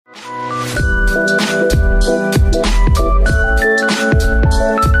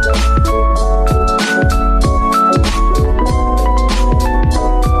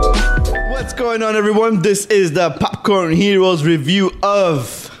everyone. This is the Popcorn Heroes review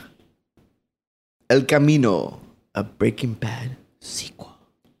of El Camino, a Breaking Bad sequel.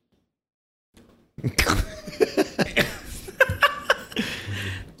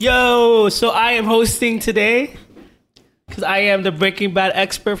 Yo, so I am hosting today because I am the Breaking Bad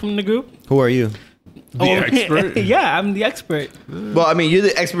expert from the group. Who are you? The expert? Yeah, I'm the expert. Well, I mean, you're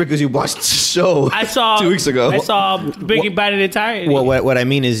the expert because you watched the show I saw 2 weeks ago. I saw Breaking Bad in entirety. What I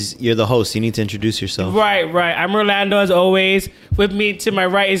mean is you're the host. You need to introduce yourself. Right. I'm Orlando as always. With me to my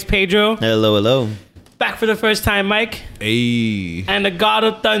right is Pedro. Hello. Back for the first time, Mike. Hey. And the God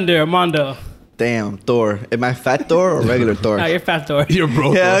of Thunder, Armando. Damn, Thor. Am I Fat Thor or regular Thor? No, you're Fat Thor. You're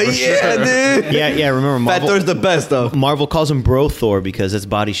bro. Hell for yeah, sure. dude. Yeah. Remember, Fat Marvel, Thor's the best, though. Marvel calls him Bro Thor because it's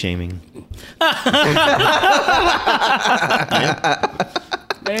body shaming. There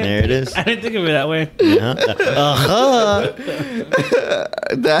it is. I didn't think of it that way.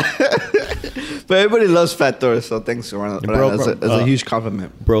 But everybody loves Fat Thor, so thanks, Orlando. That's a huge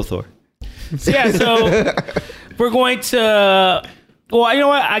compliment. Bro Thor. So we're going to. Well, you know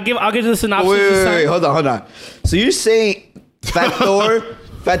what? I'll give the synopsis. Wait, hold on. So you're saying Fat Thor?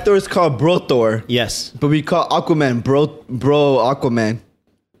 Fat Thor is called Bro Thor, Yes. but we call Aquaman Bro Aquaman.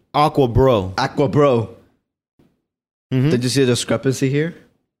 Aqua Bro. Aqua Bro. Mhm. Did you see the discrepancy here?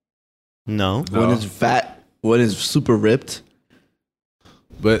 No. No. One is fat, one is super ripped.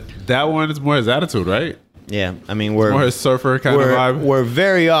 But that one is more his attitude, right? Yeah. I mean, More we're his surfer kind of vibe. we're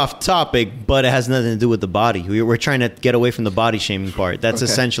very off topic, but it has nothing to do with the body. We're trying to get away from the body shaming part. That's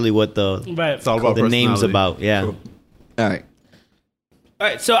Okay. essentially what the Right. It's all about the name's personality. about. Yeah. Cool. All right. All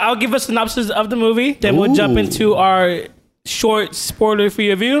right, so I'll give a synopsis of the movie. Then we'll jump Ooh. into our short spoiler-free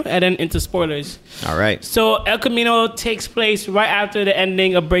review, and then into spoilers. All right. So El Camino takes place right after the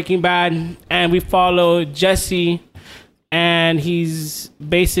ending of Breaking Bad, and we follow Jesse, and he's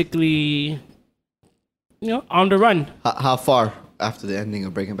basically, on the run How far after the ending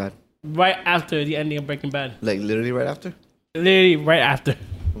of Breaking Bad? right after the ending of Breaking Bad. Like literally right after? Literally right after.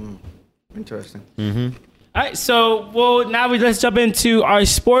 Interesting. All right, so let's jump into our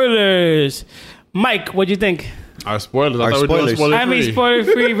spoilers. Mike, what do you think? Our spoilers. Our I thought we were doing spoilers. I mean,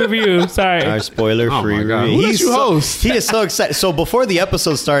 spoiler-free. spoiler-free review. Sorry. Our spoiler-free Oh my God. review. Who let you host? He is so excited. So before the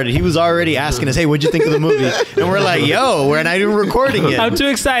episode started, he was already asking us, "Hey, what'd you think of the movie?" And we're like, "Yo, we're not even recording yet." I'm too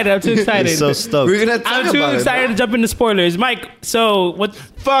excited. He's so stoked. We're gonna talk I'm too about excited to jump into spoilers. Mike, so what?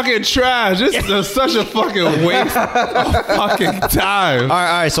 Fucking trash. This is such a fucking waste of fucking time. All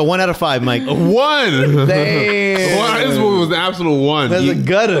right. So 1 out of 5, Mike. One. Damn. This movie was an absolute one. That's a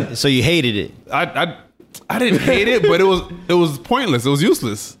gutter. So you hated it. I didn't hate it, but it was pointless. It was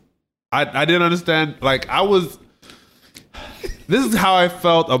useless. I didn't understand. This is how I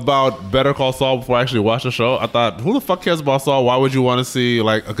felt about Better Call Saul before I actually watched the show. I thought, who the fuck cares about Saul? Why would you want to see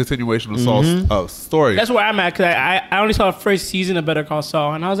like a continuation of Saul's story? That's where I'm at because I only saw the first season of Better Call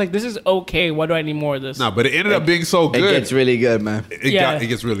Saul, and I was like, this is okay. Why do I need more of this? No, but it ended up being so It good. gets really good, man. It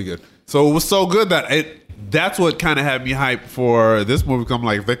gets really good. So it was so good that's what kind of had me hyped for this movie. I'm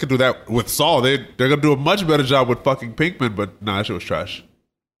like, if they could do that with Saul, they're gonna do a much better job with fucking Pinkman. But nah, that shit was trash.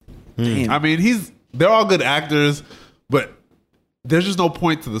 Damn. I mean, they're all good actors, but there's just no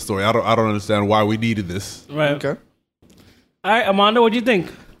point to the story. I don't understand why we needed this. Right. Okay. All right, Amanda, what do you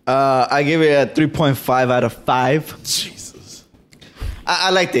think? I give it a 3.5 out of 5. Jesus.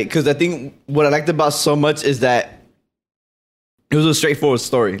 I liked it because I think what I liked about so much is that it was a straightforward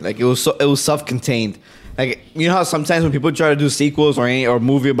story. Like it was self-contained. Like, you know how sometimes when people try to do sequels or a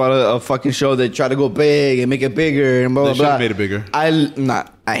movie about a fucking show, they try to go big and make it bigger and blah blah They blah. should've made it bigger.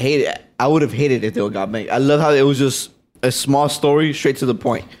 I hate it. I would have hated it if they got made. I love how it was just a small story, straight to the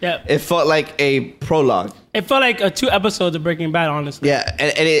point. Yeah. It felt like a prologue. It felt like 2 episodes of Breaking Bad, honestly. Yeah,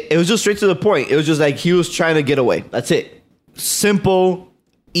 and it was just straight to the point. It was just like he was trying to get away. That's it. Simple,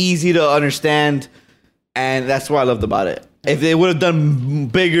 easy to understand, and that's what I loved about it. If they would have done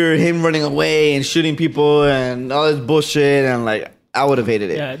bigger, him running away and shooting people and all this bullshit, and like I would have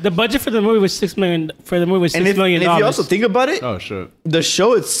hated it. Yeah, the budget for the movie was $6 million. And if you also think about it, Oh shit. the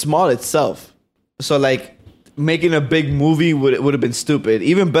show is small itself. So like making a big movie would have been stupid.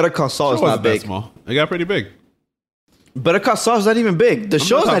 Even Better Call Saul is It not wasn't that big. small. It got pretty big. Better Call Saul is not even big. The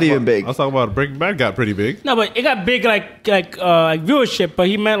show's not even big. I was talking about Breaking Bad got pretty big. No, but it got big like viewership, but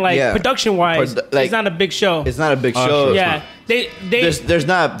he meant like Yeah. production wise, Like, it's not a big show. It's not a big Oh, show. sure. Yeah, they There's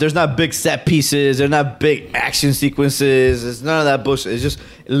not big set pieces. There's not big action sequences. It's none of that bullshit. It's just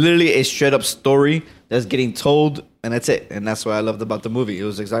literally a straight up story that's getting told, and that's it. And that's what I loved about the movie. It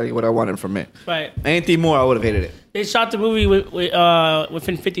was exactly what I wanted from it. right. Anything more, I would have hated it. They shot the movie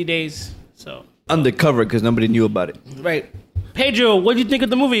within 50 days. So Undercover because nobody knew about it. right. Pedro, what do you think of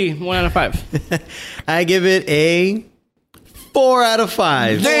the movie? 1 out of 5. I give it a 4 out of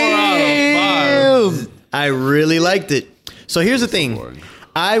 5. Damn. I really liked it. So here's the thing.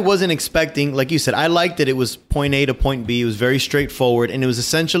 I wasn't expecting, like you said, I liked it. It was point A to point B. It was very straightforward. And it was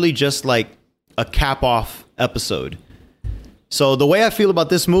essentially just like a cap-off episode. So the way I feel about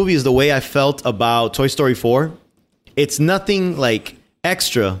this movie is the way I felt about Toy Story 4. It's nothing like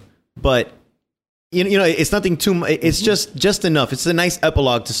extra, but you know, it's nothing too much. It's just enough. It's a nice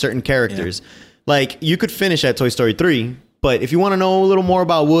epilogue to certain characters. Like you could finish at Toy Story 3, but if you want to know a little more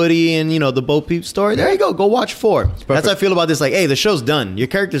about Woody and, you know, the Bo Peep story, there you go. Go watch 4. That's how I feel about this. Like, hey, the show's done. Your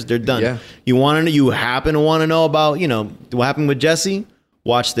characters, they're done. Yeah. You happen to want to know about, you know, what happened with Jesse?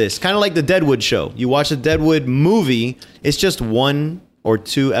 Watch this. Kind of like the Deadwood show. You watch the Deadwood movie, it's just 1 or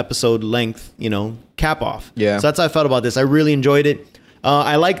 2 episode length, you know, cap off. Yeah. So that's how I felt about this. I really enjoyed it.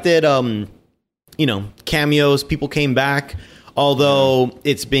 I liked that, you know, cameos, people came back. Although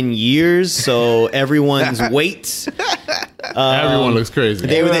it's been years, so everyone's weight. Everyone looks crazy.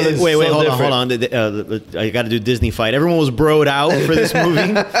 Wait, so hold on. I got to do Disney fight. Everyone was broed out for this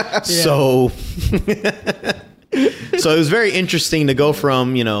movie, so so it was very interesting to go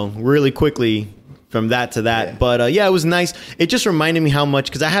from, you know, really quickly from that to that. Yeah. But yeah, it was nice. It just reminded me how much,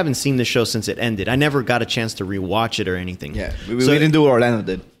 because I haven't seen the show since it ended. I never got a chance to rewatch it or anything. Yeah, we didn't do what Orlando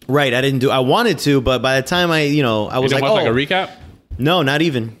did. Right, I wanted to, but by the time I was like, watch like a recap? No, not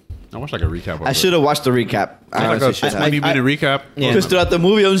even. I watched like a recap. I should have watched the recap. I Like honestly a should have. 20-minute recap. Yeah. Because throughout the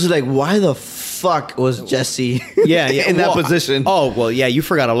movie, I was just like, why the fuck was Jesse Yeah, in that position? Yeah, you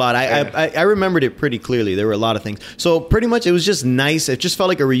forgot a lot. I remembered it pretty clearly. There were a lot of things. So pretty much it was just nice. It just felt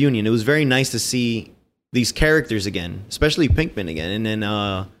like a reunion. It was very nice to see these characters again, especially Pinkman again. And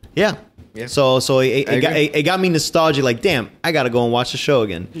then, yeah. So it got me nostalgic. Like, damn, I got to go and watch the show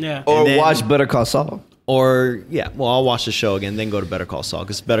again. Yeah. Or then- watch Better Call Saul. Or, yeah, well, I'll watch the show again, then go to Better Call Saul,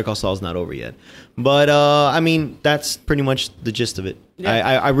 because Better Call Saul's not over yet. But, I mean, that's pretty much the gist of it. Yeah.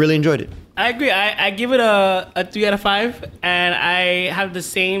 I really enjoyed it. I agree. I give it a 3 out of 5, and I have the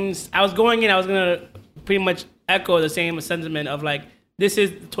same. I was going gonna pretty much echo the same sentiment of like, this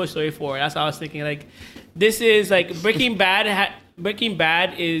is Toy Story 4. That's what I was thinking. Like, this is like Breaking Bad. Breaking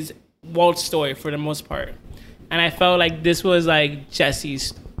Bad is Walt's story for the most part, and I felt like this was like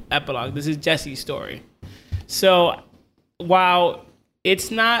Jesse's epilogue. This is Jesse's story. So while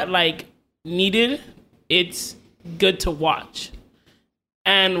it's not like needed, it's good to watch.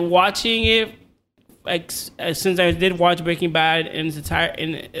 And watching it, like since I did watch Breaking Bad in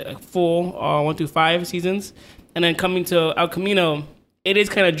its full 1 through 5 seasons, and then coming to El Camino, it is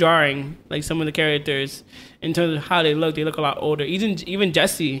kind of jarring. Like some of the characters, in terms of how they look a lot older. Even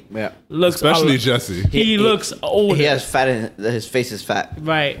Jesse, looks Especially Jesse. He looks older. He has fat in his face is fat.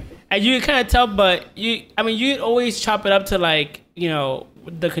 Right. And you can kind of tell, but you always chop it up to like, you know,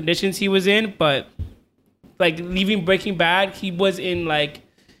 the conditions he was in, but like leaving Breaking Bad, he was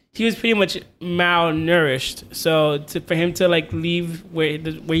pretty much malnourished. So for him to like leave where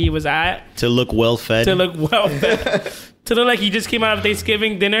he was at, To look well fed. to look well fed, to look like he just came out of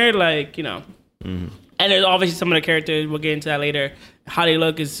Thanksgiving dinner, like, you know. Mm-hmm. And there's obviously some of the characters, we'll get into that later, how they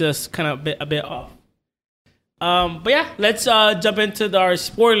look is just kind of a bit off. But yeah, let's jump into our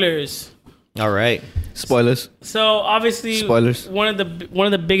spoilers. All right. Spoilers. So obviously, Spoilers. one of the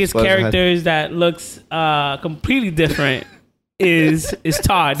biggest Spoilers ahead. characters that looks completely different is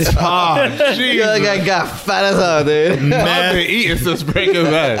Todd. Yeah, that guy got fat as hell, dude. I've been eating since Breaking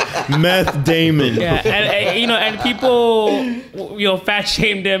Bad. Meth Damon. Yeah, and you know, and people, you know, fat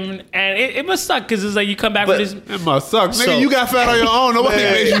shamed him, and it must suck because it's like you come back But- with this. It must suck. Nigga, So- you got fat on your own. Nobody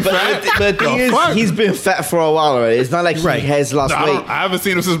made you But fat. the thing The is, fuck? he's been fat for a while already. It's not like Right. he has lost I weight. haven't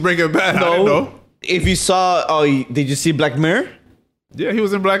seen him since Breaking Bad. I didn't know. If you saw, did you see Black Mirror? Yeah, he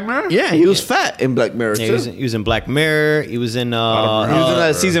was in Black Mirror. Yeah, he was fat in Black Mirror Yeah, too. he was in Black Mirror. He was in He was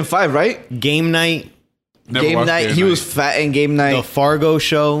in season 5, right? Game Night, Never Game watched Night. He was fat in Game the Night. Fargo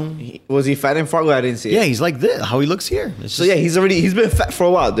show. Was he fat in Fargo? I didn't see it. Yeah, he's like this. How he looks here. It's So just- yeah, he's been fat for a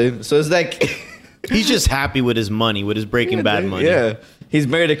while, dude. So it's like he's just happy with his money, with his Breaking Bad money. Yeah, he's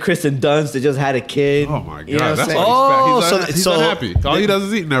married to Kristen Dunst. They just had a kid. Oh my god, You know what I'm that's saying? why Oh, he's fat. He's so- unhappy. All he does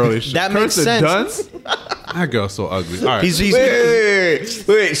is eat in that relationship. That makes Kirsten sense. Dunst? That girl's so ugly. All right, He's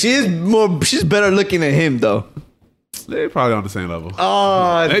Wait. She's better looking than him though. they're probably on the same level.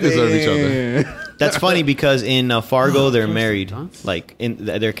 Oh, They deserve each other. that's funny because in Fargo they're married. Like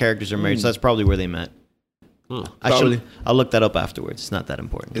their characters are married, so that's probably where they met. Probably. I'll look that up afterwards. It's not that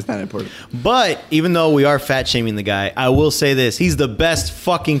important. It's not important. But even though we are fat shaming the guy, I will say this: he's the best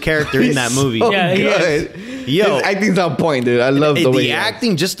fucking character in that movie. So Yeah, he good. Yo. His acting's on point, dude. I love the way the he acts.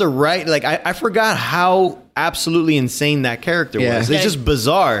 acting, just the right. Like I forgot how absolutely insane that character Yeah. was. It's Yeah. just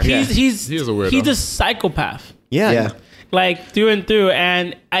bizarre. He's He is a weirdo. He's a psychopath, Yeah. like through and through.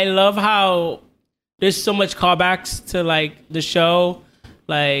 And I love how there's so much callbacks to like the show.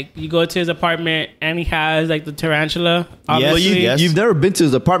 Like you go to his apartment and he has like the tarantula. Obviously. Yes. You've never been to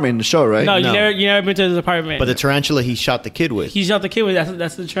his apartment in the show, right? No, No. you never been to his apartment. But the tarantula he shot the kid with. he shot the kid with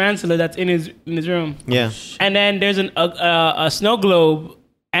that's the tarantula that's in his room. Yeah. And then there's a snow globe,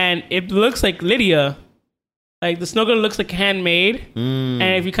 and it looks like Lydia. Like the snow globe looks like handmade, and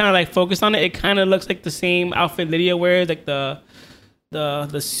if you kind of like focus on it, it kind of looks like the same outfit Lydia wears, like the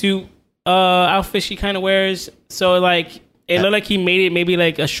suit outfit she kind of wears. So like it looked like he made it maybe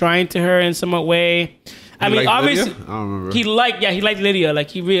like a shrine to her in some way. I mean, liked obviously, Lydia? I don't remember. he liked Lydia. Like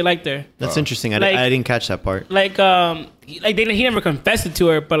he really liked her. That's interesting. Like- I didn't catch that part. Like he never confessed it to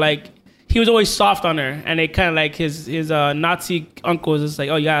her, but like he was always soft on her, and it kind of like his Nazi uncle is just like,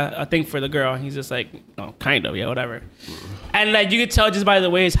 oh yeah, a thing for the girl. And he's just like, oh, kind of, yeah, whatever. And like you could tell just by the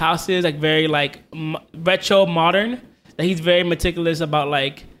way his house is like very like retro modern, that he's very meticulous about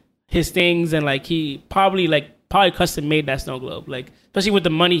like his things, and like he probably custom made that snow globe, like especially with the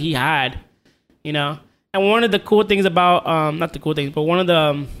money he had, you know. And one of the cool things about not the cool things, but one of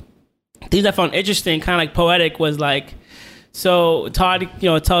the things I found interesting, kind of like poetic, was like, so Todd,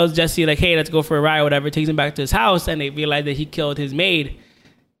 tells Jesse like, hey, let's go for a ride, or whatever. Takes him back to his house, and they realize that he killed his maid.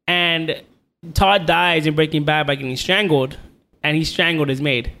 And Todd dies in Breaking Bad by getting strangled, and he strangled his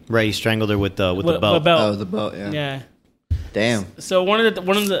maid. Right, he strangled her with the With belt. Oh, the belt, yeah. Yeah. Damn. So one of the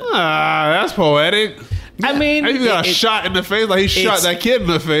That's poetic. I mean, If you got a shot in the face, like he shot it's- that kid in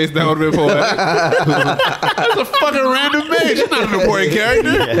the face, that would have been poetic. That's a fucking random maid. She's not an important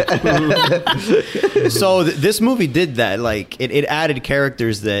character. So this movie did that. Like it added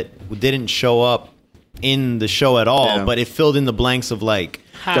characters that didn't show up in the show at all, Yeah. but it filled in the blanks of like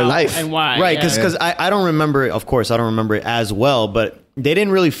how their life. and why. right, yeah. because I don't remember. Of course, I don't remember it as well, but they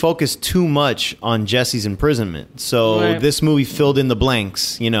didn't really focus too much on Jesse's imprisonment. So Right. this movie filled in the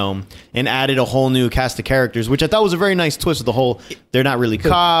blanks, and added a whole new cast of characters, which I thought was a very nice twist of the whole. They're not really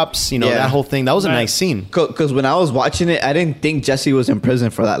cops, Yeah. that whole thing. That was a Right. nice scene. Because when I was watching it, I didn't think Jesse was in prison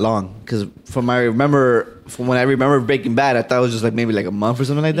for that long. Because from when I remember Breaking Bad, I thought it was just like maybe like a month or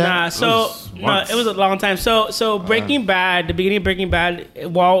something like that. Nah, it was a long time. So Breaking Bad, the beginning of Breaking Bad,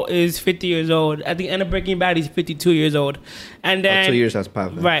 Walt is 50 years old. At the end of Breaking Bad, he's 52 years old. And then 2 years has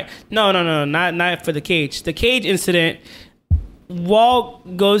passed. right. No, not for the cage. The cage incident,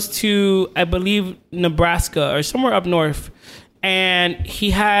 Walt goes to, I believe, Nebraska or somewhere up north, and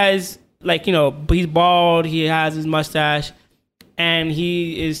he has he's bald, he has his mustache, and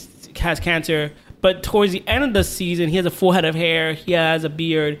has cancer. But towards the end of the season, he has a full head of hair. He has a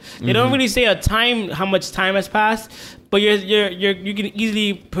beard. They don't really say how much time has passed, but you can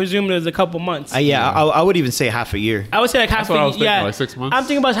easily presume there's a couple months. I would even say half a year. I would say like half That's what I a was thinking, year. like 6 months? I'm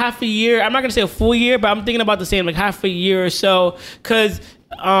thinking about half a year. I'm not gonna say a full year, but I'm thinking about the same, like half a year or so, because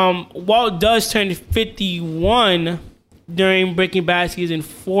Walt does turn 51 during Breaking Bad season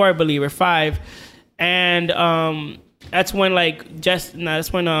 4, I believe, or 5, and that's when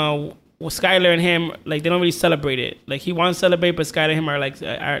Skyler and him, like, they don't really celebrate it. Like, he wants to celebrate, but Skyler and him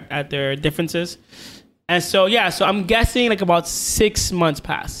are at their differences. And so I'm guessing like about 6 months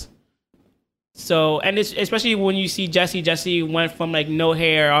pass. So, and it's especially when you see Jesse went from like no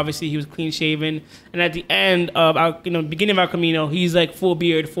hair, obviously he was clean shaven, and at the end of beginning of El Camino, he's like full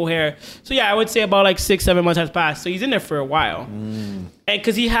beard, full hair. So yeah, I would say about like 6-7 months has passed. So he's in there for a while, and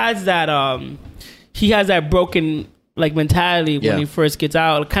because he has that broken like mentality when he first gets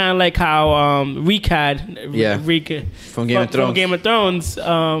out, kind of like how Reek had. Reek From Game of Thrones. From Game of Thrones.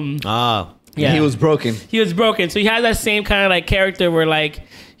 Yeah, he was broken. He was broken. So he has that same kind of like character where like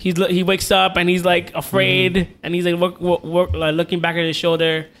he wakes up and he's like afraid and he's like looking back at his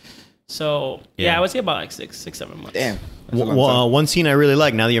shoulder. So yeah, I would say about like 6-7 months. Damn. One scene I really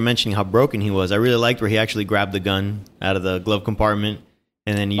like, now that you're mentioning how broken he was, I really liked where he actually grabbed the gun out of the glove compartment,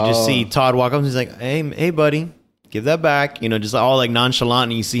 and then you just see Todd walk up and he's like, hey buddy, give that back, just all like nonchalant,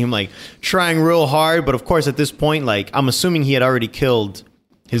 and you see him like trying real hard, but of course at this point, like, I'm assuming he had already killed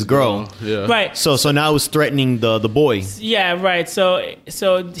his girl. Yeah. Right. So now it was threatening the boy. Yeah, right. So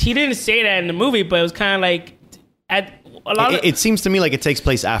he didn't say that in the movie, but it was kind of like It seems to me like it takes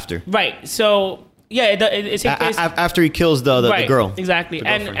place after. Right. So yeah, it takes place After he kills the girl. Exactly.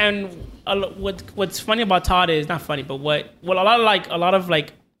 And what's funny about Todd is not funny, but what a lot of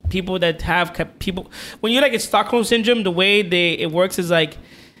people that have kept people, when you're like in Stockholm syndrome, the way it works is like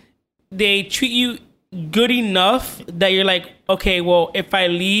they treat you good enough that you're like, okay, well, if I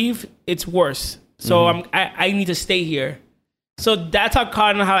leave, it's worse. So I need to stay here. So that's how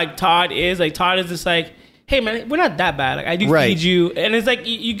like Todd is. Like Todd is just like, hey man, we're not that bad. Like I do Right. feed you, and it's like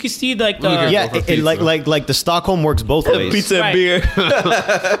you can see like the Okay. Yeah, for it, pizza. like the Stockholm works both ways. Pizza and Right. beer.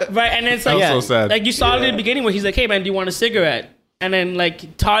 right, and it's like That was so sad. like you saw it in the beginning where he's like, hey man, do you want a cigarette? And then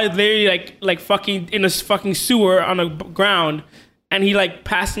like Todd literally like fucking in a fucking sewer on the ground, and he like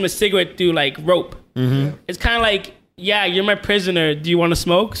passed him a cigarette through like rope. Mm-hmm. It's kind of like, yeah, you're my prisoner. Do you want to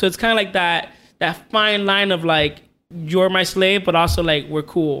smoke? So it's kind of like that fine line of like you're my slave, but also like we're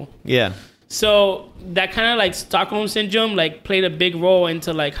cool. Yeah. So that kind of like Stockholm syndrome like played a big role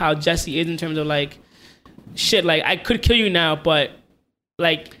into like how Jesse is in terms of like shit. Like I could kill you now, but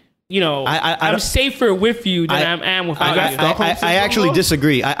like you know I'm don't- safer with you than I- I am without I, you. I actually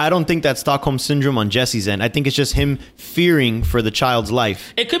disagree. I don't think that's Stockholm syndrome on Jesse's end. I think it's just him fearing for the child's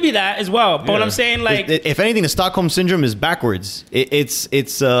life. It could be that as well. But what Yeah. I'm saying like If anything, the Stockholm syndrome is backwards. It's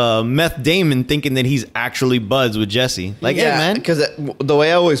Meth Damon thinking that he's actually buds with Jesse. Like, yeah, man, Because the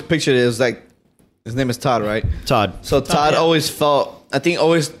way I always pictured it is like, his name is Todd, right? Todd. So Todd yeah. always felt, I think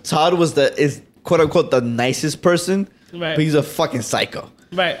always Todd is quote unquote the nicest person, Right. but he's a fucking psycho.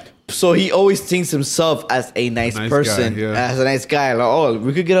 right. So he always thinks himself as a nice Nice person, guy, yeah. as a nice guy. Like, oh,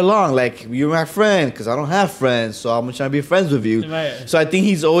 we could get along. Like, you're my friend because I don't have friends, so I'm trying to be friends with you. Right. So I think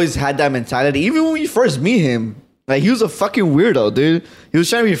he's always had that mentality. Even when you first meet him, like he was a fucking weirdo, dude. He was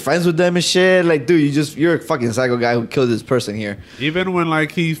trying to be friends with them and shit. Like, dude, you're a fucking psycho guy who killed this person here. Even when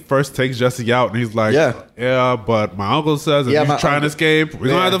like he first takes Jesse out and he's like, yeah, but my uncle says if Yeah, you're my trying to uncle- escape, we're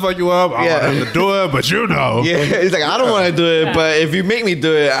Yeah. gonna have to fuck you up. I Yeah. don't have to do it, but you know. Yeah, he's like, I don't want to do it, but if you make me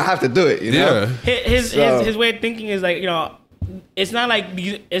do it, I have to do it. You know? Yeah. His way of thinking is like, you know, it's not like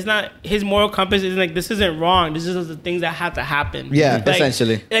it's not his moral compass isn't like this isn't wrong. This is the things that have to happen. Yeah, Like-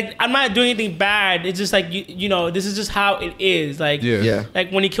 essentially. Like I'm not doing anything bad. It's just like you know, this is just how it is. Like Yeah. Yeah.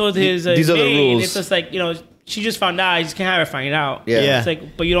 like when he killed his These are the maid, rules. it's just like, you know, she just found out. You just can't have her find out. Yeah. Yeah. It's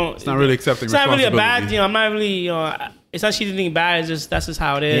like, but you don't. It's not really accepting It's not really a bad. responsibility. You know, I'm not really. You know, it's not she's anything bad. It's just that's just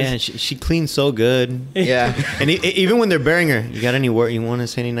how it is. Yeah, she cleans so good. Yeah. And even when they're burying her, you got any word? You want to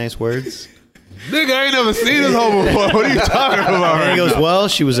say any nice words? Nigga, I ain't never seen this hoe before. What are you talking about? And Right he goes, now? well,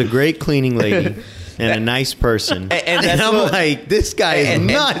 she was a great cleaning lady and a nice person. And And, that's I'm what- like, this guy is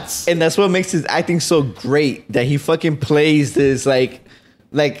nuts. And that's what makes his acting so great, that he fucking plays this like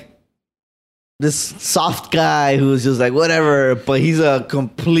this soft guy who's just like whatever, but he's a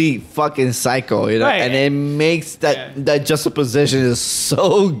complete fucking psycho, you know. Right. And it makes that juxtaposition is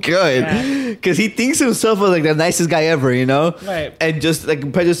so good Yeah. because he thinks himself as like the nicest guy ever, you know. Right. And just like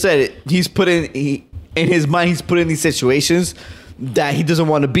Pedro said, he's put in his mind, he's put in these situations that he doesn't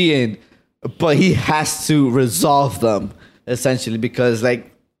want to be in, but he has to resolve them essentially because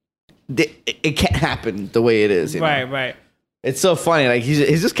like it can't happen the way it is. You know? Right. It's so funny. Like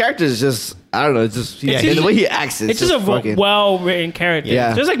his just character is just, I don't know. It's just It's and just- the way he acts. It's just a fucking, well-written character.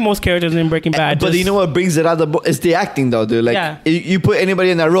 Yeah. Just like most characters in Breaking Bad. But just- you know what brings it out? It's the acting though, dude. Like Yeah. you put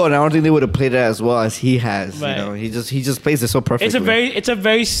anybody in that role, and I don't think they would have played it as well as he has. Right. You know, he just plays it so perfectly. it's a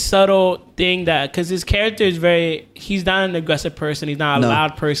very subtle thing that because his character is he's not an aggressive person. He's not a No.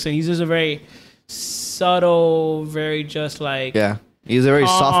 loud person. He's just a very subtle, very just like yeah. He's a very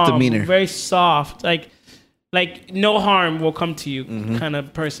soft calm, demeanor. very soft, like no harm will come to you Mm-hmm. kind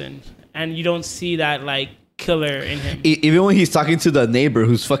of person, and you don't see that like killer in him. Even when he's talking to the neighbor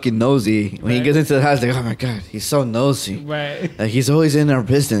who's fucking nosy, when he Right. gets into the house, like, oh my god, he's so nosy. Right. Like he's always in our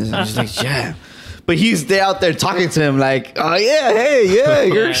business. And I'm just like, yeah. But he's there out there talking to him like, oh yeah, hey, yeah,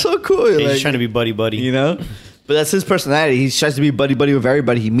 you're Yeah. so cool. He's Like, just trying to be buddy. you know. But that's his personality. He tries to be buddy with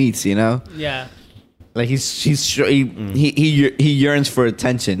everybody he meets. You know, Yeah. like he yearns for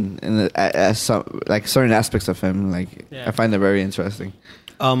attention and some like certain aspects of him. Like Yeah. I find that very interesting.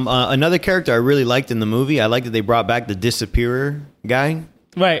 Another character I really liked in the movie, I liked that they brought back the disappearer guy.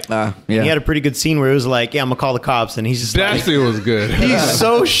 Right. Yeah. He had a pretty good scene where it was like, yeah, I'm gonna call the cops, and he's just That like, scene was good. he's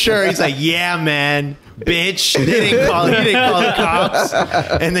so sure. He's like, yeah, man, bitch. He didn't call the cops.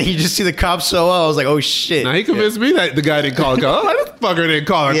 And then you just see the cops show up. I was like, oh shit. Now he convinced me that the guy didn't call the cops. Oh, this fucker didn't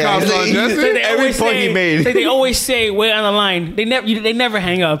call the Yeah, cops he's on like- Jesse. They Every always point he say- made. they always say, "Wait on the line." They never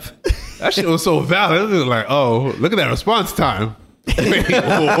hang up. That shit was so valid. It was like, oh, look at that response time. Wait,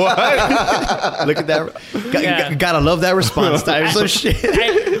 what? Look at that. Yeah. Gotta love that response time. So shit.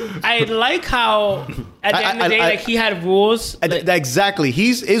 I like how at the end of the day, like he had rules. Like, Exactly.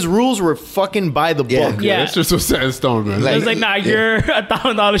 His rules were fucking by the Yeah. book. Yeah. That's just so set in stone, man. Like- it was like, nah, you're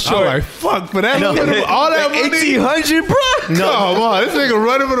 $1,000 I'm short. like, fuck, for that, No. all that money? 1800, bro. Come on, this nigga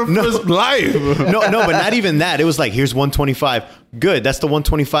running for the first life. No, but not even that. It was like, here's 125. Good. That's the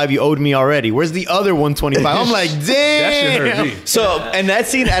 125 you owed me already. Where's the other 125? I'm like, That shit hurt damn. me. So, and that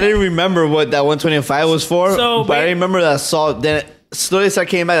scene, I didn't remember what that 125 was for. So, but I wait. remember that Saul. Then slowly as I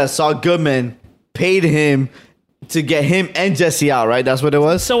came back, I saw Goodman paid him to get him and Jesse out, right? That's what it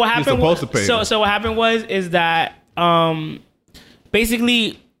was. So what happened? supposed to pay him. So what happened is that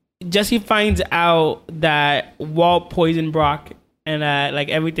basically Jesse finds out that Walt poisoned Brock and like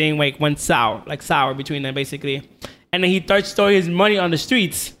everything like went sour between them basically, and then he starts throwing his money on the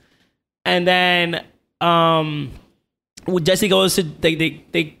streets, and then Jesse goes to they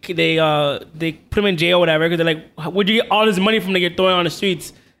put him in jail or whatever because they're like, where'd you get all this money from that you're throwing on the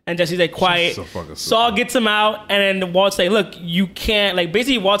streets? And Jesse's like, quiet. So fucking Saul stupid. gets him out, and then Walt's like, look, you can't, like,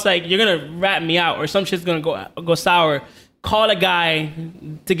 basically Walt's like, you're gonna rat me out or some shit's gonna go sour. Call a guy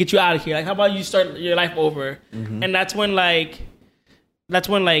to get you out of here. Like, how about you start your life over? And that's when I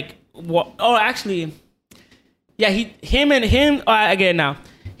get it now.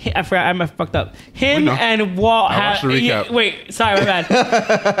 I forgot, I fucked up. Him know. and Walt I watched the recap. wait, sorry, my bad.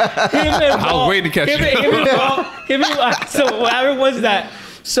 Him and I was waiting to catch you. So what happened was that,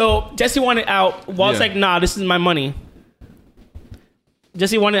 so Jesse wanted out. Walt's Yeah. like, nah, this is my money.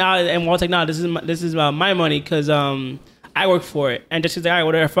 Jesse wanted out, and Walt's like, nah, this is my money because I work for it. And Jesse's like, all right,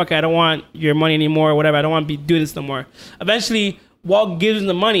 whatever, fuck it, I don't want your money anymore, or whatever. I don't want to be doing this no more. Eventually, Walt gives him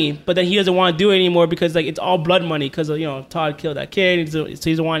the money, but then he doesn't want to do it anymore because like it's all blood money because Todd killed that kid, so he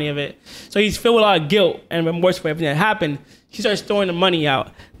doesn't want any of it. So he's filled with a lot of guilt and remorse for everything that happened. He starts throwing the money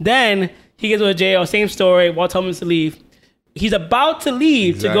out. Then he gets to jail. Same story. Walt tells him to leave. He's about to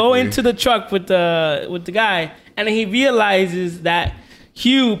leave to go Exactly. into the truck with the guy, and then he realizes that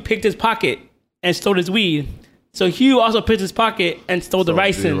Hugh picked his pocket and stole his weed. So Hugh also picked his pocket and stole the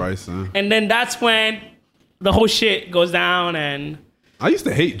ricin. And then that's when the whole shit goes down, and I used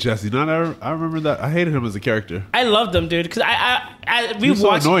to hate Jesse. I remember that. I hated him as a character. I loved him, dude. Because was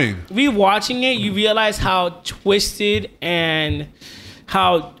so annoying. Rewatching it, you realize how twisted and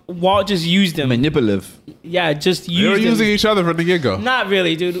how Walt just used him. Manipulative. Yeah, just They were used using him. each other from the get go. Not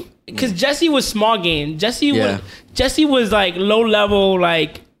really, dude. Because Jesse was small game. Yeah. Jesse was like low level,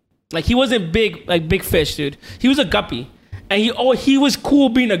 like he wasn't big fish, dude. He was a guppy. And he was cool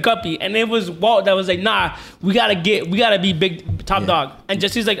being a guppy, and it was Walt that was like, nah, we gotta be big top dog. And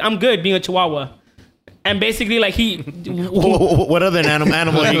Jesse's like, I'm good being a Chihuahua. And basically, like What other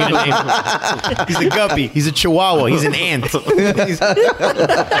animal are you gonna name? He's a guppy. He's a chihuahua. He's an ant. He's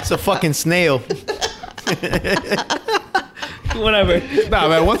a fucking snail. whatever. Nah,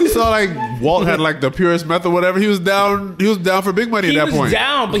 man. Once he saw like Walt had like the purest meth or whatever, he was down. He was down for big money He at that was point.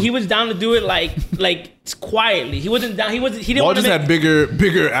 down, but he was down to do it like quietly. He wasn't down. He didn't Walt want just to had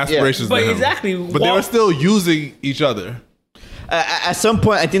bigger aspirations. But than him. exactly, But they were Walt- still using each other. At some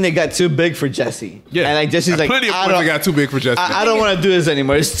point, I think they got too big for Jesse. Yeah, and like Jesse's At like, plenty of I points they don't, got too big for Jesse. I don't want to do this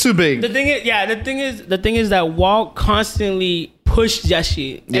anymore. It's too big. The thing is that Walt constantly pushed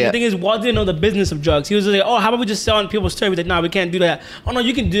Jesse. And Yeah. the thing is, Walt didn't know the business of drugs. He was like, oh, how about we just sell on people's turf? He's like, nah, we can't do that. Oh, no,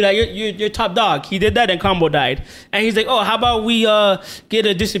 you can do that. You're top dog. He did that and Combo died. And he's like, oh, how about we get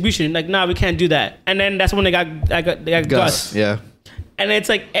a distribution? Like, nah, we can't do that. And then that's when they got Gus. Yeah. And it's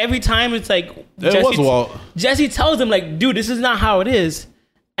like, every time it's like, It was Walt. Jesse tells him, like, dude, this is not how it is.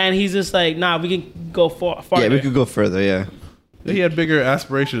 And he's just like, nah, we can go farther. Yeah, we could go further. Yeah. He had bigger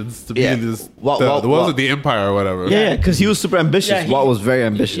aspirations to Yeah. be this. Walt- What was Walt- it? The Empire or whatever. Yeah, because he was super ambitious. Yeah, he- Walt was very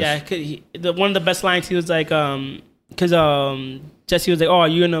ambitious. Yeah, one of the best lines, he was like, because Jesse was like, oh, are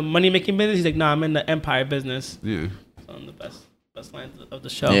you in the money making business? He's like, nah, I'm in the empire business. Yeah. One of the best lines of the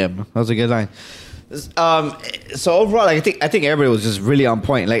show. Yeah, that was a good line. So overall, like, I think everybody was just really on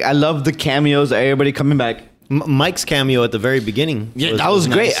point. Like, I love the cameos, everybody coming back. Mike's cameo at the very beginning. Yeah, that was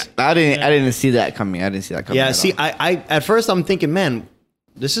great. nice. I didn't see that coming. Yeah, at see, all. I at first I'm thinking, man,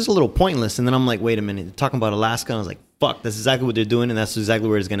 this is a little pointless, and then I'm like, wait a minute, they're talking about Alaska, and I was like, fuck, that's exactly what they're doing, and that's exactly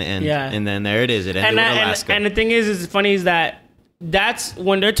where it's gonna end. Yeah. And then there it is. It ended with Alaska. And the thing is funny is that's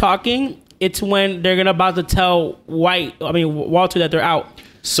when they're talking. It's when they're about to tell Walter that they're out.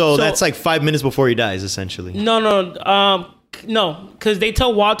 so so- that's like 5 minutes before he dies, essentially. No, because they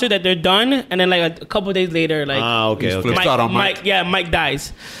tell Walter that they're done, and then like a couple of days later, like Okay. He's Okay. flipped out on Mike. Mike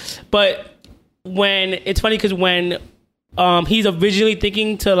dies. But when it's funny because when he's originally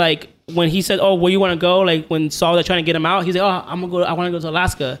thinking to like when he said, "Oh, where you want to go?" Like when Saul was trying to get him out, he's like, "Oh, I want to go to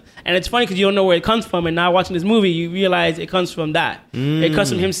Alaska." And it's funny because you don't know where it comes from, and now watching this movie, you realize it comes from that. It comes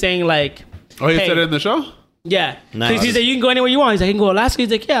from him saying like, Oh, he hey, said it in the show. yeah. Nice. Because he's like, you can go anywhere you want. He's like, I can go to Alaska. He's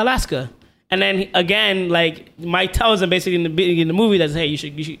like, yeah, Alaska. And then again, like Mike tells him basically in the beginning of the movie that, hey, you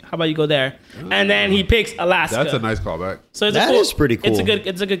should, how about you go there? And then he picks Alaska. That's a nice callback. So it's That is pretty cool. It's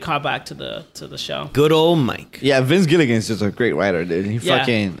a good callback to the show. Good old Mike. Yeah, Vince Gilligan's just a great writer, dude. He Yeah.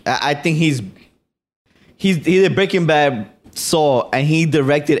 fucking. I think he did Breaking Bad Saw, and he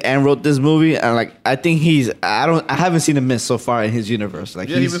directed and wrote this movie, and like I think I haven't seen a miss so far in his universe. Like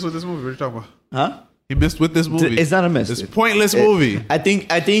Yeah, he missed with this movie. What are you talking about? huh? He missed with this movie. It's not a miss. It's a dude. pointless movie. I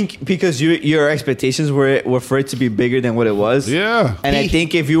think because your expectations were for it to be bigger than what it was. Yeah. And I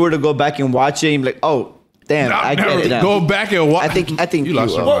think if you were to go back and watch it, you'd be like, oh, damn, I get it now. Go back and watch. I think you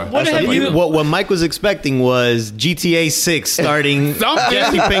lost you your will. mind. What have you? What Mike was expecting was GTA 6 starting Something.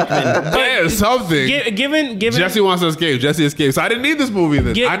 Jesse Pinkman. Yeah, something. Given Jesse wants to escape. Jesse escapes. So I didn't need this movie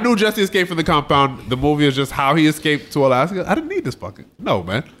then. Get- I knew Jesse escaped from the compound. The movie is just how he escaped to Alaska. I didn't need this fucking. No,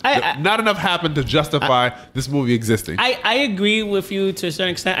 man. Not enough happened to justify this movie existing. I agree with you to a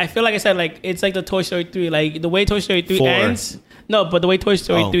certain extent. I feel like I said, like, it's like the Toy Story 3. Like, the way Toy Story 3 4. ends. No, but the way Toy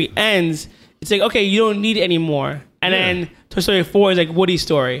Story Oh. 3 ends, it's like, okay, you don't need it anymore. And then Toy Story 4 is like Woody's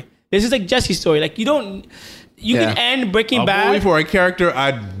story. This is like Jesse's story. Like, you can end Breaking a movie Bad. for a character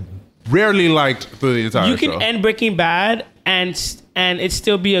I rarely liked through the entire You show. can end Breaking Bad and it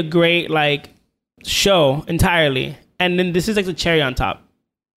still be a great, like, show entirely. And then this is like the cherry on top.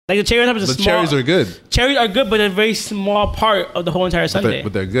 Like, the cherry on top is a the small... cherries are good. Cherries are good, but they're a very small part of the whole entire Sunday.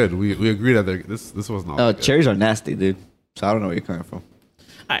 But they're good. We agree that this wasn't all Oh, good. cherries are nasty, dude. So I don't know where you're coming from.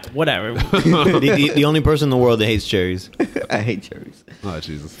 All right, whatever. The only person in the world that hates cherries. I hate cherries. Oh,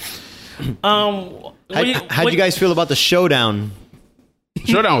 Jesus. How'd you guys feel about the showdown?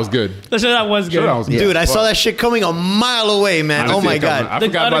 Showdown was good. The show that was good. Showdown was good. Dude, I saw that shit coming a mile away, man. I didn't Oh see my it coming. god. I The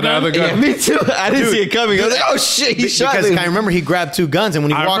forgot about the other other gun? gun. Me too. I didn't see it coming. I was like, oh shit, he shot Because him. I remember he grabbed 2 guns, and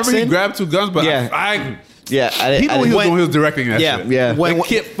when he I walks remember he in, grabbed 2 guns, but Yeah. he I knew what he was when- doing. He was directing that yeah, shit. Yeah. When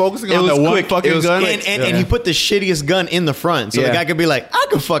kept focusing It on was that one quick. It fucking was gun. quick. and he put the shittiest gun in the front, so the Yeah. guy could be like, "I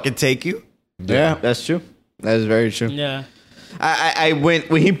can fucking take you." Yeah, that's true. That is very true. Yeah. I went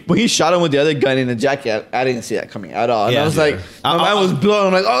when he shot him with the other gun in the jacket. I didn't see that coming at all. And Yeah. I was like, my mind was blown.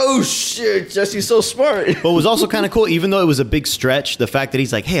 I'm like, oh shit, Jesse's so smart. But it was also kind of cool, even though it was a big stretch. The fact that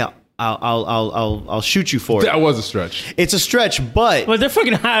he's like, "Hey, I'll shoot you for it." That was a stretch. It's a stretch, but But they're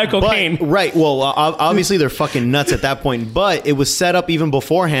fucking high on cocaine. right. Well, obviously they're fucking nuts at that point. But it was set up even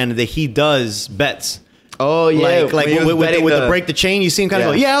beforehand that he does bets. Oh yeah, Like when he was with betting the break the chain, you see him kind of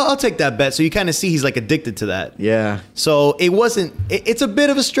Yeah. go, "Yeah, I'll take that bet." So you kind of see he's like addicted to that. Yeah, So it wasn't. It's a bit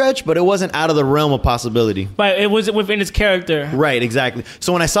of a stretch, but it wasn't out of the realm of possibility. But it was within his character. Right, exactly.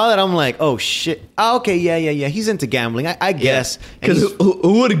 So when I saw that, I'm like, "Oh shit! Oh, okay, yeah. He's into gambling, I guess." And because he's-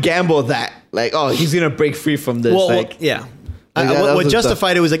 who would gamble that? Like, oh, he's gonna break free from this. well, like, yeah. Like that What was the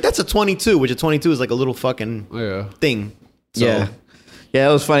justified it was like that's a 22, which a 22 is like a little fucking Yeah. thing. So, yeah,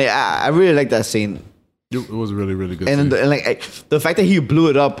 it was funny. I really like that scene, It was a really, really good. and, scene. and like the fact that he blew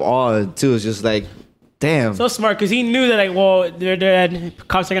it up on too is just like, damn. So smart because he knew that, like, well, they're dead.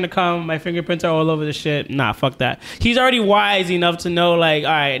 Cops are gonna come. My fingerprints are all over the shit. Nah, fuck that. He's already wise enough to know, like,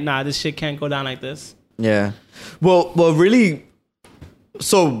 all right, nah, this shit can't go down like this. Yeah. Well, really.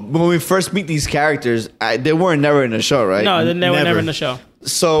 So when we first meet these characters, they weren't never in the show, right? No, they were Never. never in the show.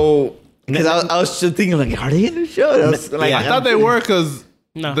 So because I was just thinking, like, are they in the show? And I was like, Yeah. I thought they were because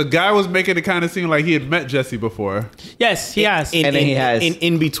No. the guy was making it kind of seem like he had met Jesse before. Yes, he has. And then he has.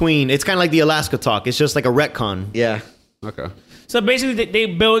 in between. It's kind of like the Alaska talk. It's just like a retcon. yeah. Okay. So basically, they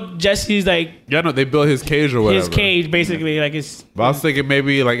built Jesse's, like, Yeah, no, they built his cage or whatever. his cage, basically, like his. But I was thinking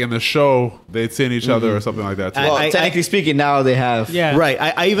maybe like in the show they'd seen each other or something like that. Too. Well, I- technically speaking, now they have. Yeah. Right.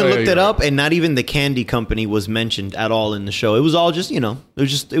 I even Oh, yeah, looked it you're up, right. and not even the candy company was mentioned at all in the show. It was all just, it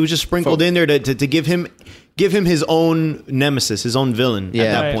was just sprinkled So- in there to give him his own nemesis, his own villain Yeah.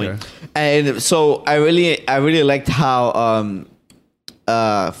 at that Right. point. Okay. And so I really liked how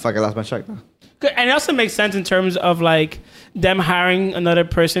fuck, I lost my track now. Good. And it also makes sense in terms of, like, them hiring another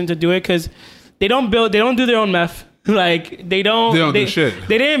person to do it because they don't do their own meth. Like, they don't do shit.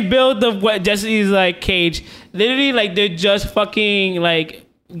 They didn't build what Jesse's, like, cage. Literally, like, they're just fucking, like,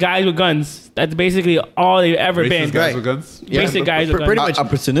 guys with guns. That's basically all they've ever Racist been. guys Right. with guns. Basic guys with guns. pretty much.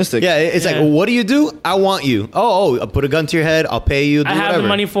 Opportunistic. Yeah, it's like, Yeah. well, what do you do? I want you. Oh, I'll put a gun to your head. I'll pay you. Do I have whatever. the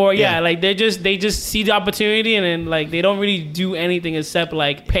money for it. Yeah, Yeah. like they just see the opportunity and then, like, they don't really do anything except,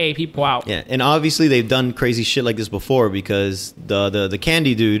 like, pay people out. Yeah, and obviously they've done crazy shit like this before because the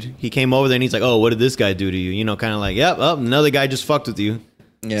candy dude, he came over there and he's like, "Oh, what did this guy do to you?" You know, kind of like, "Yep, oh, another guy just fucked with you."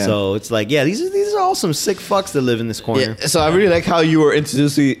 Yeah. So it's like, yeah, these are all some sick fucks that live in this corner. Yeah, so I really like how you were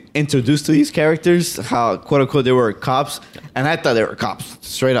introduced to these characters, how quote unquote they were cops, and I thought they were cops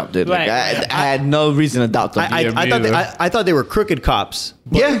straight up, dude. Like, Right. I had no reason to doubt them. I, Yeah, I me thought either. I thought they were crooked cops.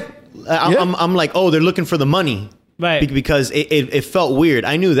 yeah, I'm like, oh, they're looking for the money. Right. Because it felt weird.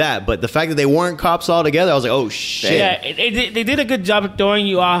 I knew that, but the fact that they weren't cops altogether, I was like, oh shit. Yeah, they did a good job of throwing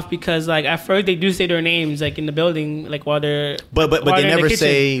you off because like at first they do say their names like in the building like while they're But while they they're in the never kitchen.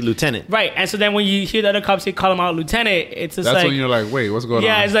 say lieutenant. Right, and so then when you hear the other cops say call him out lieutenant, it's just That's like when you're like, wait, what's going on?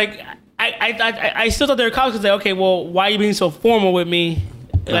 yeah, it's like I still thought they were cops because like okay, well why are you being so formal with me?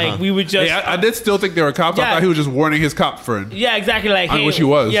 Like we would just Hey, I did still think they were cops. I Yeah. thought he was just warning his cop friend. yeah, exactly. Like, I wish he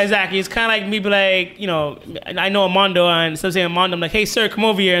was. Yeah, exactly. It's kind of like me be like, you know, I know Armando, and instead of saying Armando, I'm like, hey, sir, come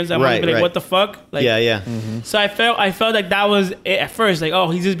over here, and so I'm Right, be like, right. what the fuck? Like, Yeah. So I felt like that was it at first, like, oh,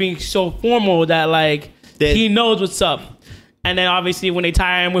 he's just being so formal that like he knows what's up. And then obviously when they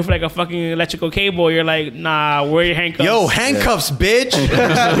tie him with like a fucking electrical cable, you're like, nah, where are your handcuffs? Yo, handcuffs, bitch.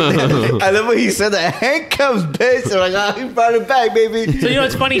 I love when he said that. Handcuffs, bitch. They're like, oh, he brought it back, baby. So you know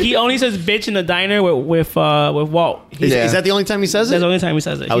it's funny. He only says bitch in the diner with Walt. Yeah. Is that the only time he says That's the it? only time he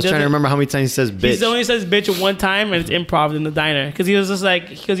says it. I was trying to remember how many times he says bitch. He only says bitch one time, and it's improv in the diner because he was just like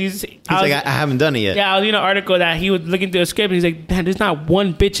He's like, I haven't done it yet. Yeah, I was reading an article that he was looking through a script and he's like, man, there's not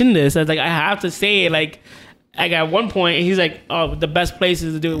one bitch in this. I was like, I have to say it. Like at one point, he's like, oh, the best place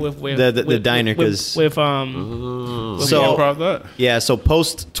is to do it with The diner, 'cause- with So- Improv that. Yeah, so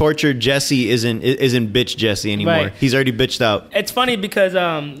post torture Jesse isn't bitch Jesse anymore. Right. He's already bitched out. It's funny because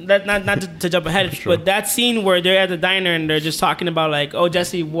that not to jump ahead, but that scene where they're at the diner and they're just talking about like, oh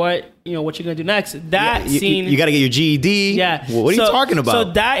Jesse, what you gonna do next? That scene, You got to get your GED. yeah. What are you talking about? So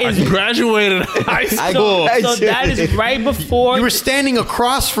that is Graduated high school. so that is right before you were standing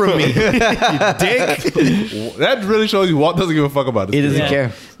across from me, you dick. That really shows you Walt doesn't give a fuck about this. He doesn't Yeah.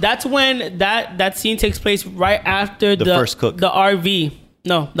 care. That's when that scene takes place right after the first cook. The RV.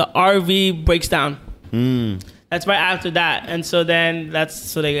 No, the RV breaks down. That's right after that, and so then they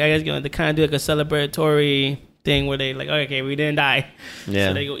I guess they kind of do like a celebratory thing where they like, okay, we didn't die, Yeah.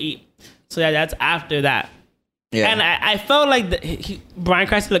 so they go eat. So that's after that. Yeah. And I felt like Bryan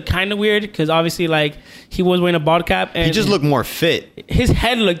Cranston looked kind of weird because obviously like he was wearing a bald cap and He just looked more fit. his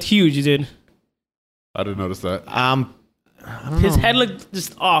head looked huge, dude. I didn't notice that. His head looked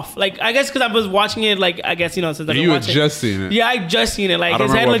just off. Like I guess because I was watching it, like I guess since I've been You had watching. just seen it. Yeah, I just seen it. Like I don't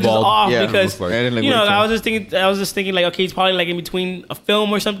his head remember looked just what bald- off yeah, because looks like. I didn't look you know weird, I too. was just thinking like okay, he's probably like in between a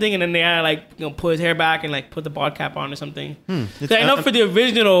film or something, and then they had like pull his hair back and like put the bald cap on or something. 'Cause I know for the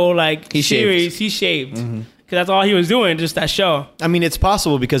original like He shaved. series, he shaved because that's all he was doing, just that show. I mean, it's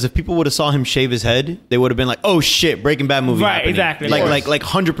possible because if people would have saw him shave his head, they would have been like, "Oh shit, Breaking Bad movie!" Right, happening." exactly, of Like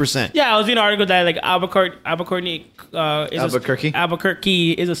 100%. Yeah, I was reading an article that like Albuquerque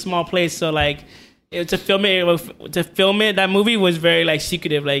Albuquerque is a small place, so like to film it, that movie was very like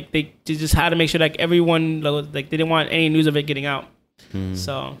secretive. Like they just had to make sure like everyone like they didn't want any news of it getting out.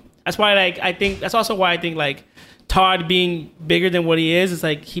 So that's why like I think that's also why I think like Todd being bigger than what he is, it's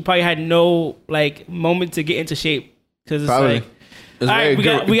like he probably had no like moment to get into shape because it's Probably. like It's all right,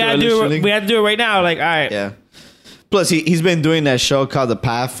 very we gotta do it right now. Like all right, Yeah. Plus, he's been doing that show called The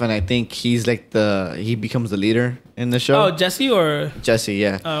Path, and I think he's like he becomes the leader in the show. Oh, Jesse or Jesse,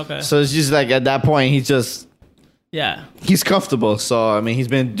 yeah. Oh, okay. So it's just like at that point, yeah, he's comfortable. So I mean, he's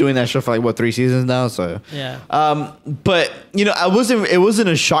been doing that show for like 3 seasons now. So yeah. but it wasn't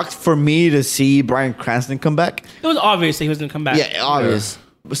a shock for me to see Bryan Cranston come back. It was obvious that he was gonna come back. Yeah, obvious.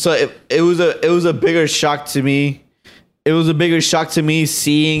 So it was a bigger shock to me. It was a bigger shock to me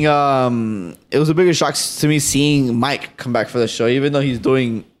seeing Mike come back for the show, even though he's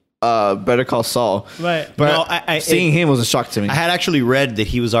doing Better Call Saul. Right. But No, seeing him was a shock to me. I had actually read that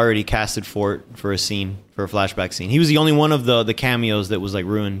he was already casted for a flashback scene. He was the only one of the cameos that was like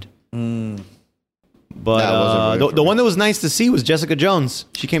ruined. But That wasn't ruined for the me. one that was nice to see was Jessica Jones.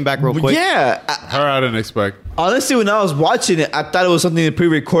 She came back real quick. Yeah. Her, I didn't expect. Honestly, when I was watching it, I thought it was something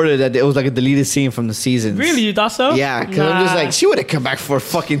pre-recorded, that it was like a deleted scene from the seasons. Really, you thought so? Yeah, because I'm just Nah. like, she would have come back for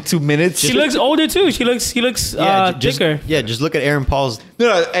fucking 2 minutes. She looks older too. She looks thicker. Just look at Aaron Paul's.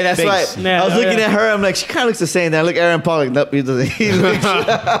 No, and that's Face. why Yeah, I was oh, looking yeah. at her. I'm like, she kind of looks the same. Then I look at Aaron Paul, like, nope, he doesn't. He looks,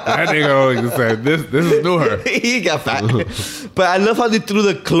 That nigga always said this is new her. he got fat. But I love how they threw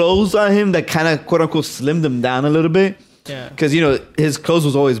the clothes on him that kind of quote unquote slimmed him down a little bit. Yeah. Because his clothes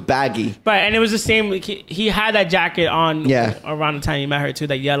was always baggy. Right, and it was the same. Like, he had that jacket on. Yeah. Around the time you met her too,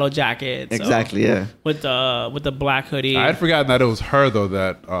 that yellow jacket. so, Exactly. Yeah. With the black hoodie. I had forgotten that it was her though.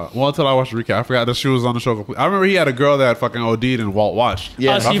 That until I watched the recap, I forgot that she was on the show. I remember he had a girl that fucking OD'd and Walt watched.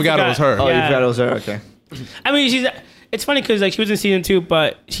 Yeah. Oh, I so you forgot it was her. Oh, Yeah. you forgot it was her. Okay. I mean, it's funny because like she was in season 2,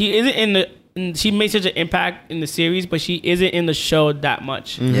 but she isn't in the. She made such an impact in the series, but she isn't in the show that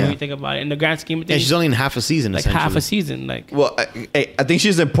much. Yeah. When you think about it, in the grand scheme of Yeah, things, she's only in half a season. like essentially. half a season. Like Well, I think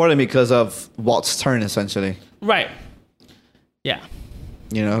she's important because of Walt's turn, essentially. right. Yeah.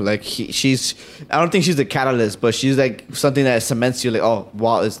 You know, like she's. I don't think she's the catalyst, but she's like something that cements you. Like, oh,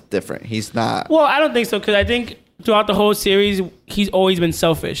 Walt is different. He's not. Well, I don't think so because I think throughout the whole series, he's always been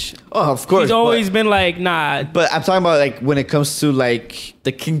selfish. Oh, of course. He's always been like, nah. But I'm talking about like when it comes to like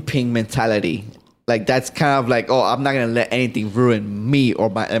the kingpin mentality. Like that's kind of like, oh, I'm not gonna let anything ruin me or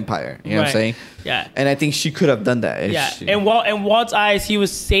my empire. You know what I'm saying? Yeah. And I think she could have done that. if Yeah. she- In Walt's eyes, he was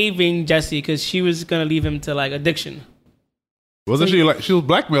saving Jesse because she was gonna leave him to like addiction. Wasn't she like she was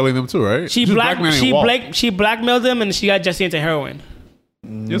blackmailing them too, right? She was blackmailing Walt. she blackmailed him and she got Jesse into heroin.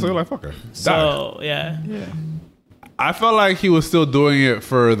 Yeah, so you're like fuck her. Die. So yeah. I felt like he was still doing it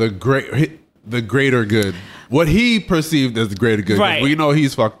for the greater good. What he perceived as the greater good. 'Cause Right. We know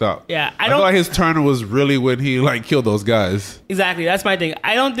he's fucked up. Yeah, I I feel don't- like his turn was really when he like killed those guys. Exactly. That's my thing.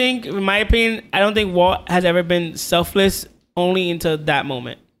 I don't think, in my opinion, I don't think Walt has ever been selfless only until that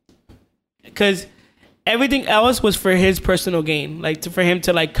moment. Because everything else was for his personal gain. Like for him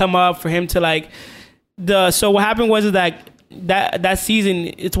to like come up, for him to like so what happened was that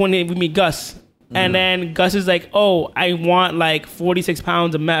season, it's when we meet Gus. And then Gus is like, oh, I want like 46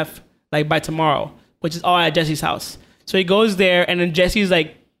 pounds of meth like by tomorrow, which is all at Jesse's house. So he goes there and then Jesse's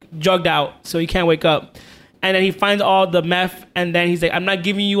like drugged out, so he can't wake up. And then he finds all the meth and then he's like, I'm not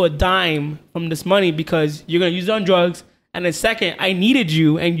giving you a dime from this money because you're going to use it on drugs. And then second, I needed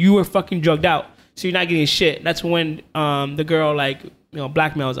you and you were fucking drugged out. So you're not getting shit. That's when the girl like,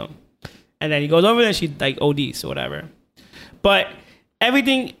 blackmails him. And then he goes over there and she like ODs or whatever. But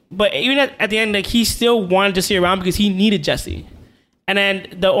even at the end, like he still wanted to stay around because he needed Jesse. And then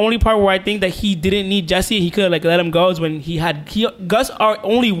the only part where I think that he didn't need Jesse, he could have like let him go, is when Gus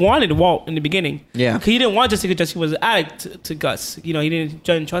only wanted Walt in the beginning. Yeah. He didn't want Jesse because Jesse was an addict to Gus. He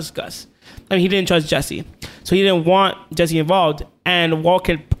didn't trust Gus. I mean, he didn't trust Jesse. So he didn't want Jesse involved. And Walt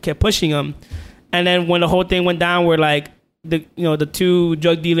kept pushing him. And then when the whole thing went down where like the two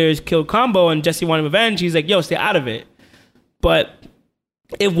drug dealers killed Combo and Jesse wanted revenge, he's like, yo, stay out of it. But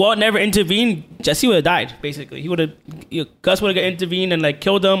if Walt never intervened, Jesse would have died. Basically, Gus would have intervened and like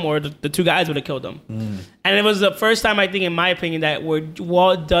killed him, or the two guys would have killed him. And it was the first time, I think, in my opinion, that where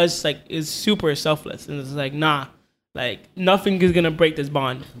Walt is super selfless, and it's like, nah, like nothing is gonna break this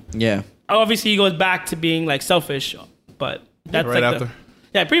bond. Yeah. Obviously, he goes back to being like selfish, but that's right like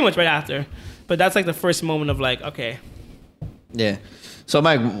after. pretty much right after. But that's like the first moment of like, okay, Yeah. So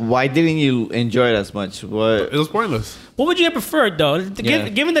Mike, why didn't you enjoy it as much? What? It was pointless. what would you have preferred though? Yeah.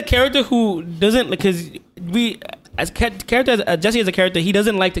 Given the character who doesn't, because Jesse as a character, he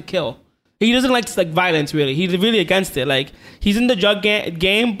doesn't like to kill. He doesn't like like violence really. He's really against it. Like he's in the drug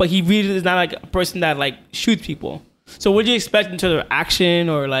game, but he really is not like a person that like shoots people. So what do you expect in terms of action,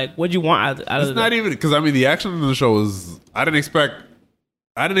 or like what do you want out It's of not that? even because I mean the action in the show was I didn't expect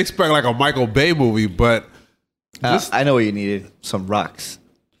like a Michael Bay movie, but just I know what you needed. Some rocks.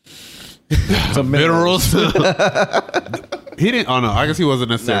 Some minerals. He didn't. Oh no, I guess he wasn't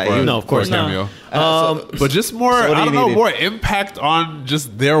necessarily. Nah, for- no, of course for a not. cameo. But just more. so what do I you don't know. needed? More impact on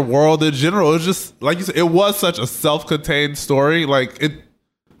just their world in general. It was just like you said. It was such a self-contained story. Like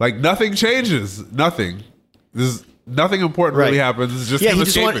nothing changes. Nothing. There's nothing important really Right. happens. It's just Yeah, him he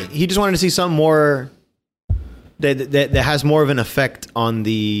just escaping. wanted to see something more that has more of an effect on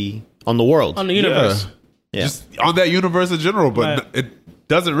the world. On the universe. Yeah. Just on that universe in general, but Right. it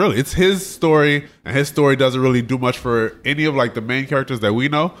doesn't really. It's his story, and his story doesn't really do much for any of like the main characters that we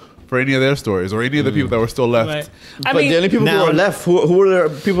know, for any of their stories, or any of the people that were still left. Right. I But mean, the only people now- who are left, who were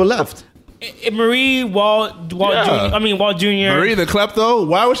the people left? Marie, Walt Yeah. Jr. I mean, Walt Jr. Marie the klepto,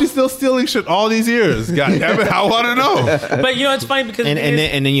 why was she still stealing shit all these years? God damn it, I want to know. But it's funny because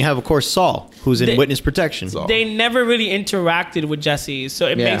and then you have, of course, Saul, who's in They- witness protection. Saul. they never really interacted with Jesse, so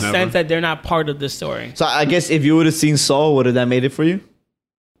it Yeah. makes Never. sense that they're not part of this story. So I guess if you would have seen Saul, would have that made it for you?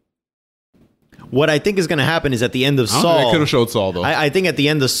 What I think is going to happen is at the end of I don't think they Saul, could have showed Saul though. I think at the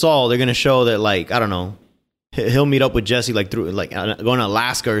end of Saul, they're going to show that, like, I don't know, he'll meet up with Jesse like through like going to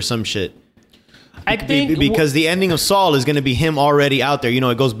Alaska or some shit. I think Because the ending of Saul is going to be him already out there.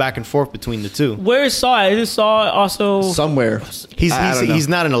 It goes back and forth between the two. where is Saul? Isn't Saul also? Somewhere. I don't know. He's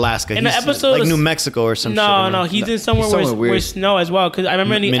not in Alaska. In the He's episode like of- New Mexico or some shit. I No, don't know. he's in somewhere, He's somewhere where weird. snow as well. Because I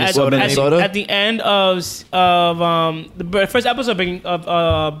remember Minnesota? at the end of the first episode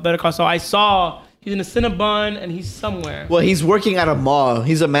of Better Call Saul, I saw he's in a Cinnabon and he's somewhere. Well, he's working at a mall.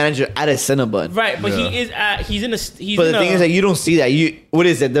 He's a manager at a Cinnabon. Right, but Yeah. he's in a. He's But in the thing is that you don't see that. What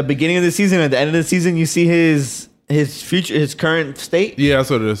is it? The beginning of the season, at the end of the season, you see his future, his current state. yeah, that's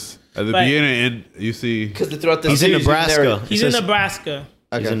what it is. At the Right. beginning, and you see. Because throughout the He's in series, you Nebraska. narrate- He's It in says- Nebraska.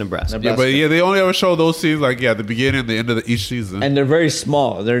 He's in Nebraska. Yeah, but yeah, they only ever show those scenes like at the beginning and the end of each season. and they're very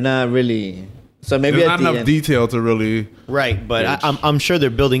small. They're not really. So maybe There's at not the enough end. detail to really. Right, but I'm sure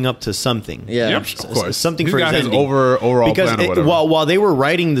they're building up to something. Yeah. Yep, of course. Something He's for got his his ending. overall Because plan or whatever. while they were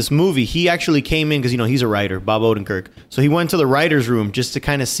writing this movie, he actually came in because he's a writer, Bob Odenkirk. So he went to the writers' room just to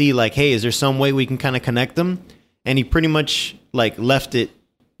kind of see like, hey, is there some way we can kind of connect them? And he pretty much like left it.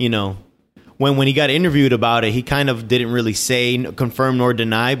 When he got interviewed about it, he kind of didn't really say confirm nor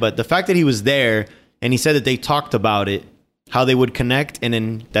deny. But the fact that he was there and he said that they talked about it, how they would connect, and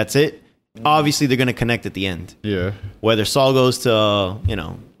then that's it. Obviously, they're going to connect at the end. yeah. Whether Saul goes to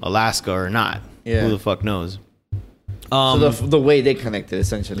Alaska or not, Yeah. who the fuck knows? So the way they connected,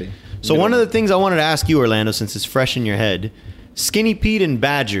 essentially. So one of the things I wanted to ask you, Orlando, since it's fresh in your head, Skinny Pete and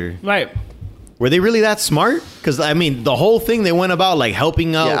Badger, Right. were they really that smart? Because I mean, the whole thing they went about like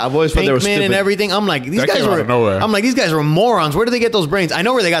helping out Yeah, I've always thought they were Pinkman and stupid. everything. I'm like, these That guys came out were. of nowhere. I'm like, these guys were morons. Where did they get those brains? I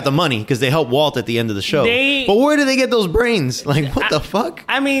know where they got the money because they helped Walt at the end of the show. But where did they get those brains? Like, what the fuck?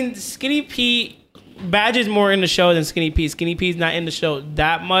 I mean, Skinny Pete, Badger's more in the show than Skinny Pete. Skinny Pete's not in the show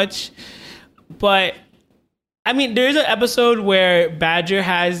that much. But, I mean, there's an episode where Badger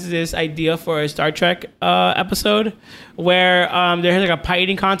has this idea for a Star Trek episode where there's like a pie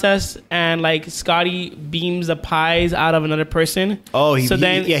eating contest and like Scotty beams the pies out of another person. Oh, so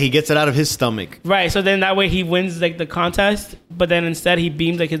then he gets it out of his stomach. right. So then that way he wins like the contest, but then instead he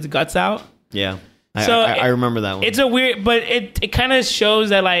beams like his guts out. Yeah, So I remember that one. It's a weird, but it kind of shows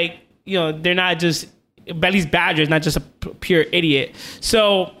that like they're not just at least Badger's not just a pure idiot.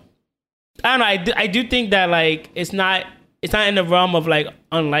 So I don't know. I do think that like it's not in the realm of like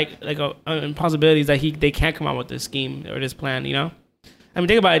impossibilities that they can't come out with this scheme or this plan. I mean,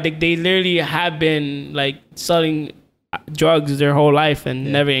 think about it. They literally have been like selling drugs their whole life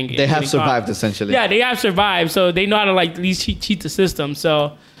and never. They have survived, essentially. Yeah, they have survived, so they know how to like at least cheat the system.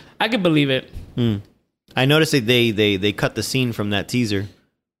 So I could believe it. I noticed that they cut the scene from that teaser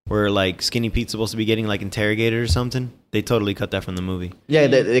where like Skinny Pete's supposed to be getting like interrogated or something. They totally cut that from the movie. Yeah,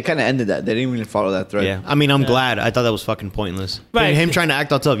 they kind of ended that. They didn't even follow that thread. Yeah, I mean, I'm glad. I thought that was fucking pointless. Right. Him trying to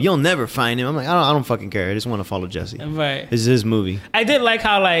act all tough. You'll never find him. I'm like, I don't fucking care. I just want to follow Jesse. Right. This is his movie. I did like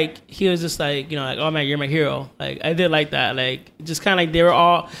how like he was just like like, oh man, you're my hero. Like I did like that. Like just kind of like they were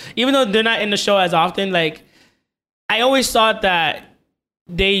all, even though they're not in the show as often. Like I always thought that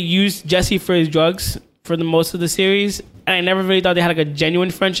they used Jesse for his drugs for the most of the series, and I never really thought they had like a genuine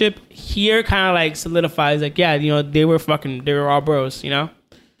friendship. Here, kind of like solidifies like they were all bros.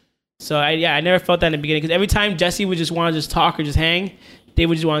 So I never felt that in the beginning because every time Jesse would just want to just talk or just hang, they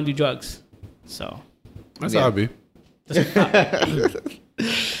would just want to do drugs. So That's how it be.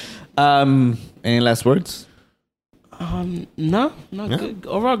 Any last words? no, good.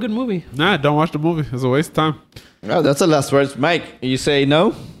 Overall good movie. Nah, don't watch the movie. It's a waste of time. No, that's the last words. Mike, you say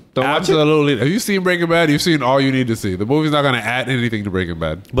no? Don't watch it? Absolutely. Have you seen Breaking Bad? You've seen all you need to see. The movie's not going to add anything to Breaking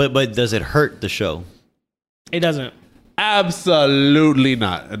Bad. But does it hurt the show? It doesn't. Absolutely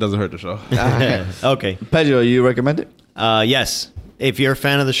not. It doesn't hurt the show. Okay. Pedro, you recommend it? Yes. If you're a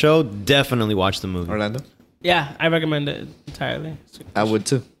fan of the show, definitely watch the movie. Orlando? Yeah, I recommend it entirely. I would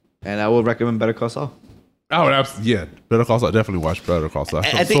too. And I would recommend Better Call Saul. Oh, yeah. Better Call Saul. Definitely watch Better Call Saul.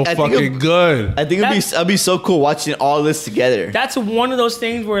 I It's think- so I think fucking good. I think it'd be so cool watching all this together. That's one of those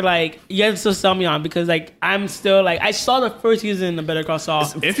things where like you have to still sell me on because like I'm still like I saw the first season of Better Call Saul.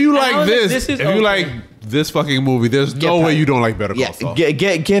 If you And I like was this, is if okay. you like this fucking movie, there's no past- way you don't like Better Call Yeah, Saul.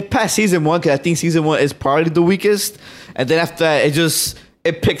 get past season 1 because I think season 1 is probably the weakest, and then after that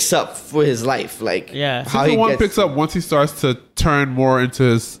it picks up for his life, like Yeah. how Season he 1 gets, picks up once he starts to turn more into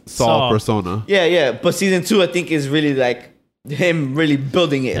his Saul Saul. persona. Yeah, but season 2 I think is really like him really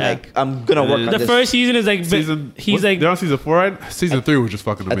building it. Yeah. Like I'm gonna work on The this. first season is like He's like they're on season 4, right? Season 3 was just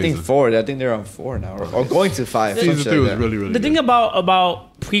fucking I amazing. think 4. I think they're on 4 now, or going to 5. Season some shit 3 was like that. really, really the good. thing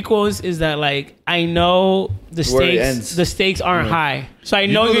about prequels is that like I know the Where it stakes ends. the stakes aren't high, so I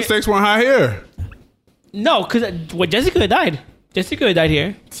You know know the you're- stakes weren't high here. no because Jesse could have died. Jesse could have died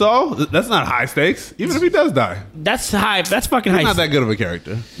here. So that's not high stakes. Even if he does die, That's high. That's fucking he's high. not that good of a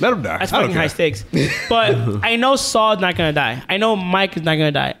character. Let him die. That's I don't fucking high care. stakes. But I know Saul's not gonna die. I know Mike is not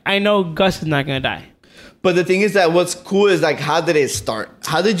gonna die. I know Gus is not gonna die. But the thing is that what's cool is like how did it start?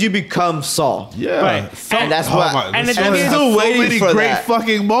 How did you become Saul? Yeah, Right. So, And that's what- and the so thing is- still waiting many for great that.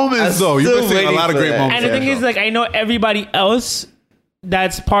 fucking moments I'm though. You've still been seeing a waiting lot of for great that. moments. And the thing there, is, though. like, I know everybody else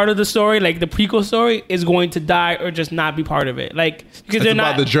that's part of the story, like the prequel story, is going to die or just not be part of it. Like, because it's they're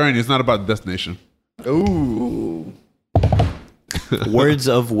about not. the journey. It's not about the destination. Ooh, Words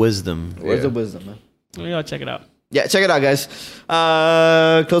of wisdom. where's the wisdom, man? Maybe I'll check it out. Yeah, check it out, guys.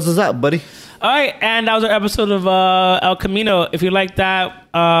 Close us out, buddy. All right, and that was our episode of El Camino. If you like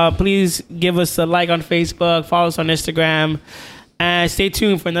that, please give us a like on Facebook, follow us on Instagram, And stay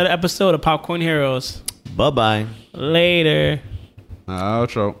tuned for another episode of Popcorn Heroes. Bye-bye. Later.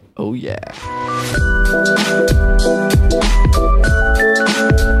 Outro. Oh yeah.